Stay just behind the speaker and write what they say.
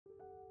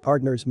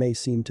Partners may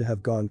seem to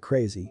have gone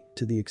crazy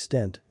to the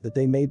extent that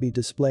they may be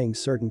displaying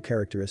certain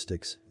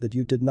characteristics that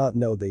you did not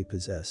know they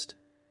possessed.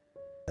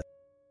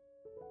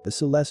 The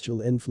celestial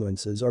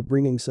influences are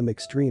bringing some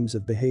extremes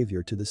of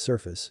behavior to the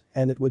surface,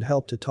 and it would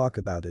help to talk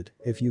about it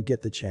if you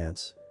get the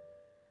chance.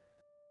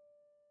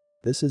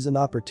 This is an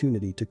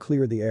opportunity to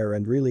clear the air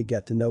and really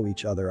get to know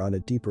each other on a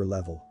deeper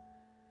level.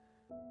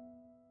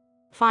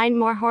 Find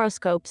more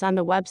horoscopes on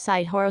the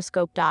website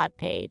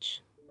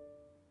horoscope.page.